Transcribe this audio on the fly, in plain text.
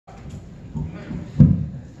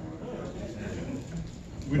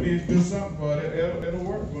We need to do something for it. It'll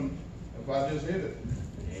work if I just hit it.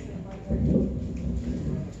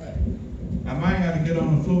 I might have to get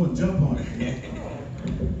on the floor and jump on it.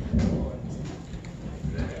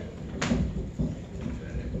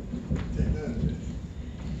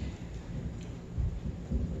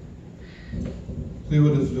 See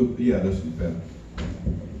what this do? Yeah, this is better.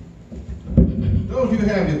 Those of you who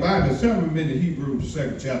have your Bible, turn with me to Hebrews, the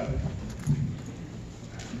 2nd chapter.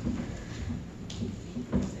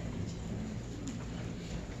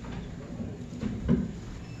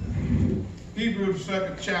 Hebrews,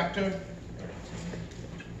 2nd chapter.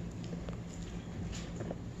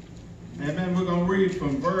 And then we're going to read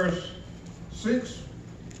from verse 6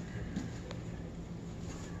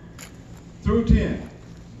 through 10.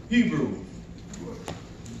 Hebrews,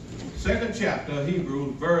 2nd chapter,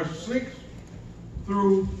 Hebrews, verse 6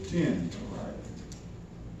 through 10.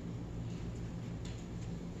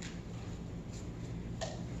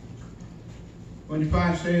 When you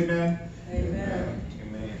find, say amen. Amen.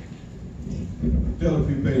 Fill a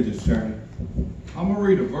few pages, turn. I'm going to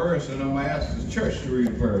read a verse, and I'm going to ask the church to read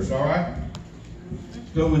a verse, all right?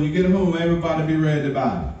 So when you get home, everybody be ready to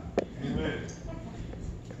buy it. Amen.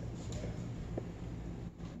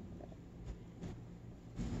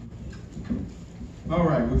 All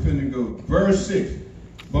right, we're finna go. Verse 6.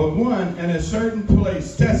 But one in a certain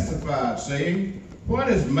place testified, saying, What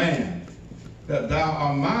is man, that thou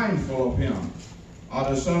art mindful of him? Or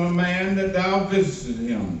the Son of Man, that thou visitest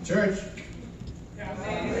him? Church?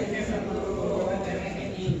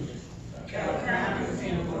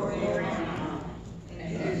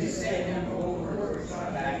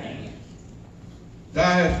 Thou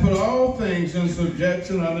hast put all things in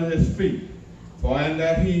subjection under his feet. For in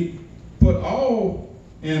that he put all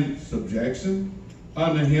in subjection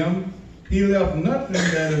under him, he left nothing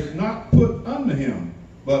that is not put under him.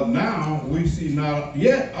 But now we see not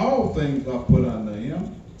yet all things are put under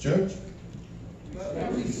him. Church?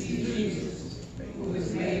 But we see Jesus, who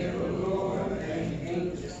is made of the Lord and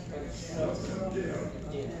angels,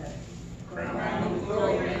 crowned with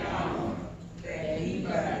glory and honor, that he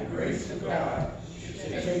by the grace of God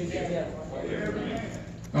should take death for every man.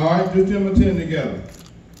 All right, do them attend together.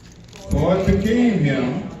 For it became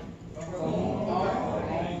him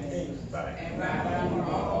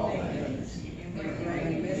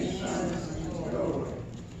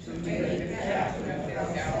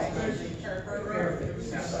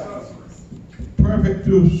perfect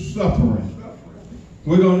through suffering.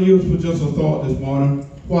 We're going to use for just a thought this morning,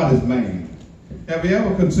 what is man? Have you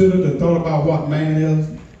ever considered and thought about what man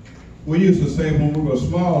is? We used to say when we were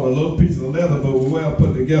small, a little piece of leather, but we're well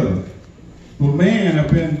put together. But man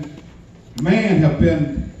have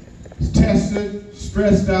been tested,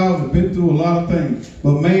 stressed out, and been through a lot of things.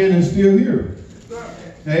 But man is still here.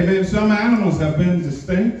 Amen. Some animals have been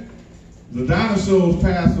extinct. The dinosaurs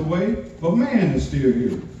passed away, but man is still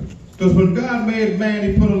here. Because when God made man,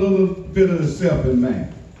 he put a little bit of himself in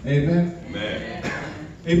man. Amen? Amen.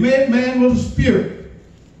 He made man with a spirit.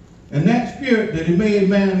 And that spirit that he made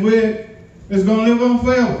man with is going to live on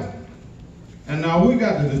forever. And now we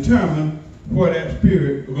got to determine where that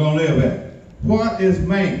spirit is going to live at. What is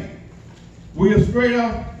man? We are straight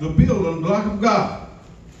off the building block of God.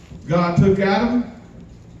 God took Adam,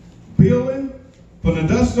 built him from the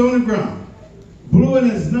dust on the ground, blew in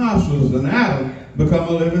his nostrils, and Adam become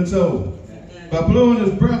a living soul. By blowing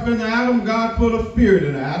his breath into Adam, God put a spirit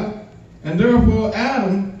in Adam, and therefore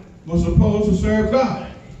Adam was supposed to serve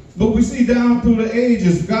God. But we see down through the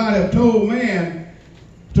ages, God had told man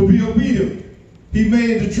to be obedient. He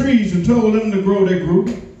made the trees and told them to grow, they grew.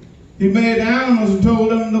 He made the animals and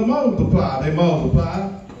told them to multiply, they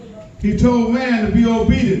multiplied. He told man to be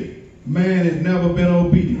obedient. Man has never been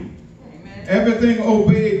obedient. Everything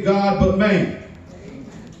obeyed God but man.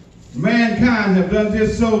 Mankind have done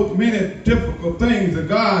just so many difficult things that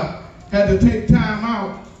God had to take time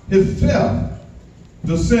out himself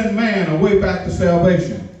to send man away back to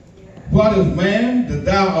salvation. What is man, that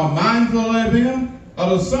thou art mindful of him, or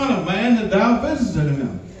the Son of Man, that thou visited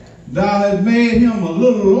him? Thou hast made him a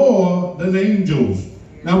little lower than the angels.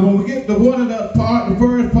 Now when we get to one of that part, the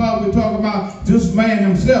first part we talk about just man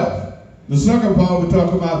himself. The second part we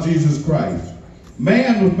talk about Jesus Christ.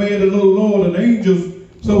 Man was made a little lower than angels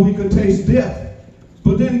so he could taste death.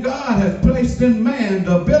 But then God has placed in man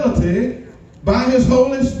the ability by his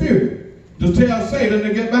Holy Spirit to tell Satan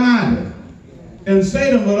to get behind him. And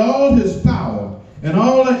Satan, with all his power and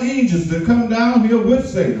all the angels that come down here with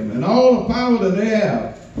Satan and all the power that they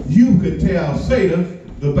have, you could tell Satan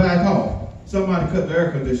to back off. Somebody cut the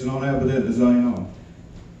air conditioner on, evidently, so you know.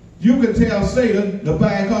 You could tell Satan to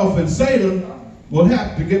back off, and Satan will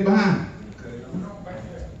have to get behind him.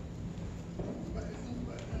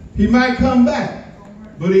 He might come back,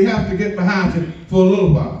 but he has to get behind you for a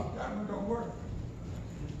little while.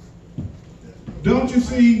 Don't you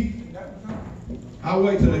see? I'll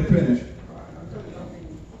wait till they finish.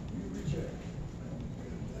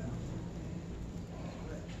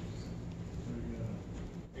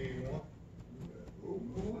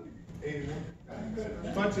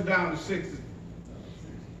 Punch it down to 60.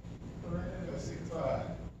 65.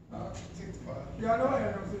 65. Yeah, I know I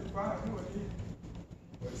had no 65. It was easy.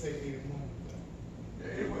 But say 81. Yeah,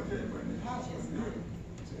 it was the house was good.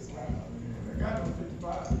 I got no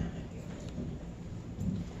 65.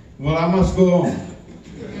 Well, I must go on.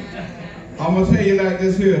 I'm going to tell you like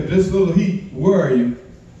this here. If this little heat worry you,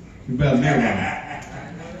 you better live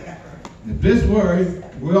right. If this worries,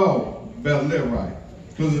 we all better live right.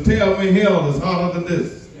 Because to tell me hell is harder than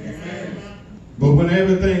this. But when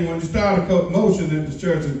you start a motion in the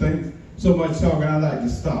church and things, so much talking, I like to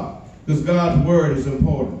stop. Because God's word is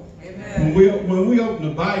important. Amen. When we open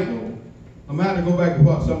the Bible, I'm going to go back to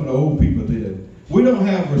what some of the old people did. We don't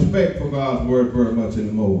have respect for God's word very much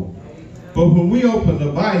anymore. But when we open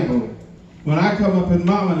the Bible, when I come up in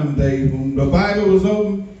Mama them days, when the Bible was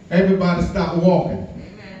open, everybody stopped walking.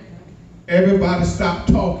 Everybody stopped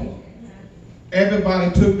talking.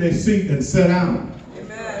 Everybody took their seat and sat down.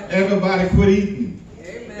 Amen. Everybody quit eating.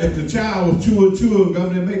 Amen. If the child was chewing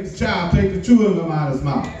gum, they make the child take the chewing gum out of his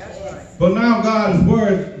mouth. Right. But now God is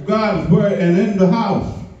word, and in the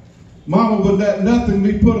house, Mama would let nothing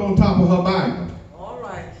be put on top of her Bible. All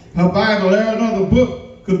right. Her Bible, there another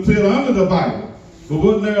book could sit under the Bible, but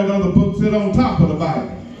wouldn't there another book sit on top of the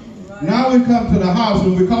Bible? Right. Now we come to the house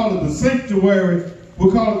and we call it the sanctuary. We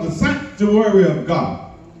call it the sanctuary of God.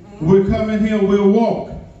 We'll come in here, we'll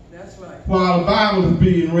walk. That's right. While the Bible is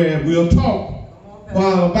being read, we'll talk.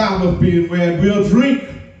 While the Bible is being read, we'll drink.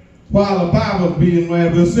 While the Bible is being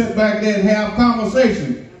read, we'll sit back there and have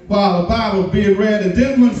conversation. While the Bible is being read, and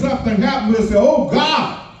then when something happens, we'll say, oh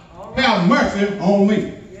God, have mercy on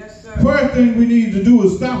me. Yes, sir. First thing we need to do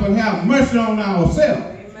is stop and have mercy on ourselves.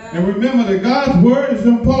 Amen. And remember that God's word is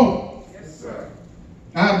important. Yes, sir.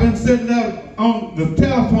 I've been sitting there on the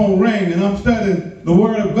telephone ring and I'm studying the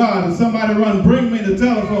word of God, and somebody bring me the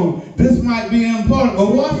telephone. This might be important,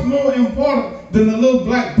 but what's more important than the little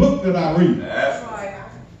black book that I read? That's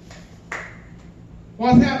right.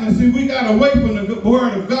 What's happening? See, we got away from the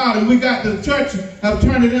word of God, and we got the church have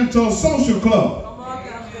turned it into a social club. Come on,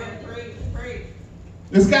 preach.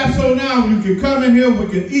 It's got so now you can come in here, we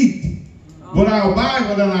can eat with our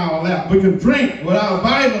Bible in our lap. We can drink with our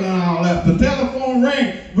Bible in our lap. The telephone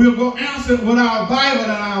ring, we'll go answer it with our Bible in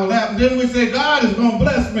our lap. And then we say, God is going to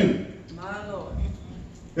bless me. My Lord.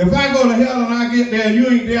 If I go to hell and I get there and you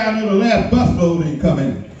ain't there, I know the last busload ain't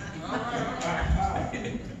coming.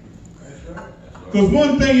 Because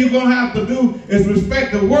one thing you're going to have to do is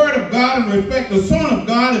respect the word of God and respect the Son of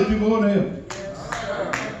God if you go to heaven.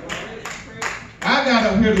 I got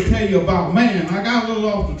up here to tell you about man. I got a little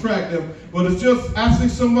off the track there, but it's just, I see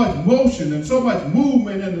so much motion and so much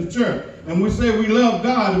movement in the church. And we say we love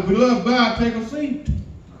God. If we love God, take a seat.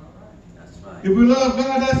 That's right. If we love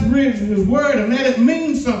God, let's read his word and let it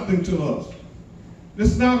mean something to us. This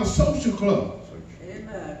is not a social club.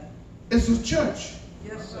 Amen. It's a church.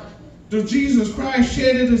 Yes, sir. The Jesus Christ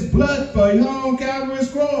shedded his blood for you on Calvary's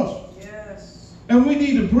cross. Yes. And we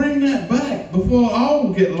need to bring that back before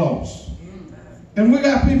all get lost. And we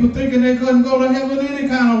got people thinking they couldn't go to heaven any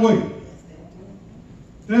kind of way.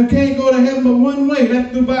 They can't go to heaven but one way.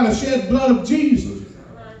 That's through by the shed blood of Jesus.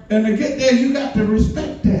 And to get there, you got to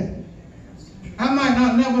respect that. I might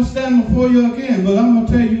not never stand before you again, but I'm going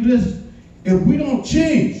to tell you this. If we don't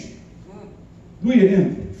change, we're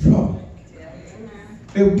in trouble.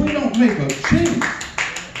 If we don't make a change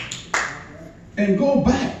and go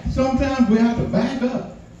back, sometimes we have to back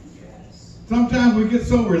up. Sometimes we get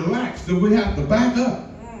so relaxed that we have to back up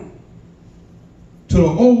to the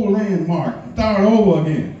old landmark and start over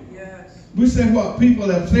again. Yes. We say what people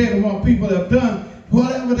have said and what people have done.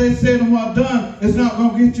 Whatever they said and what done is not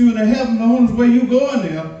going to get you into heaven. The only way you go in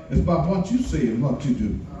there is by what you say and what you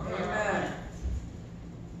do. Amen.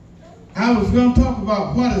 I was going to talk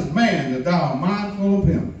about what is man, that thou art mindful of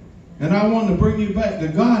him. And I want to bring you back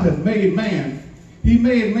that God has made man. He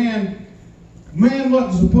made man. Man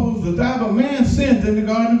wasn't supposed to die, but man sinned in the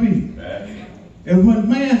Garden of Eden. And when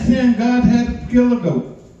man sinned, God had to kill a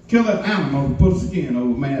goat, kill an animal, and put a skin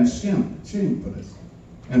over man's shame for this.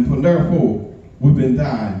 And for therefore, we've been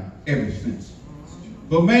dying ever since.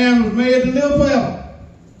 But man was made to live forever.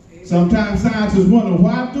 Sometimes scientists wonder,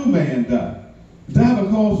 why do man die? Die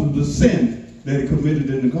because of the sin that he committed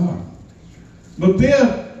in the garden. But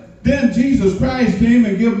then Jesus Christ came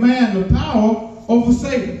and gave man the power over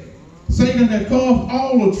Satan. Satan had caused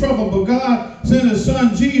all the trouble, but God sent his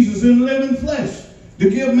son Jesus in living flesh to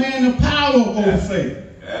give man the power over Satan.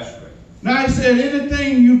 That's right. Now he said,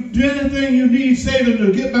 anything you need Satan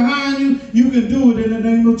to get behind you, you can do it in the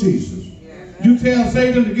name of Jesus. You tell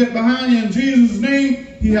Satan to get behind you in Jesus' name,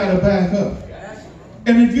 he had to back up.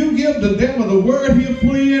 And if you give the devil the word, he'll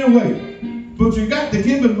flee anyway. But you got to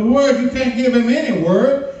give him the word. You can't give him any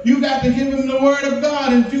word. You got to give him the word of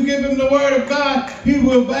God. And if you give him the word of God, he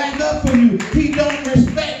will back up for you. He don't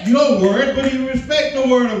respect your word, but he respects the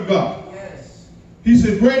word of God. Yes. He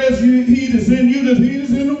said, greater is he that's in you than he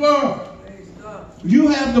that's in the world. You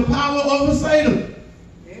have the power over Satan.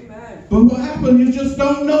 Amen. But what happened, you just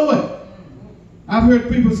don't know it. I've heard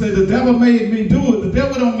people say, the devil made me do it. The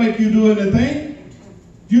devil don't make you do anything.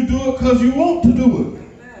 You do it because you want to do it.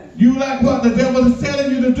 You like what the devil is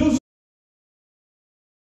telling you to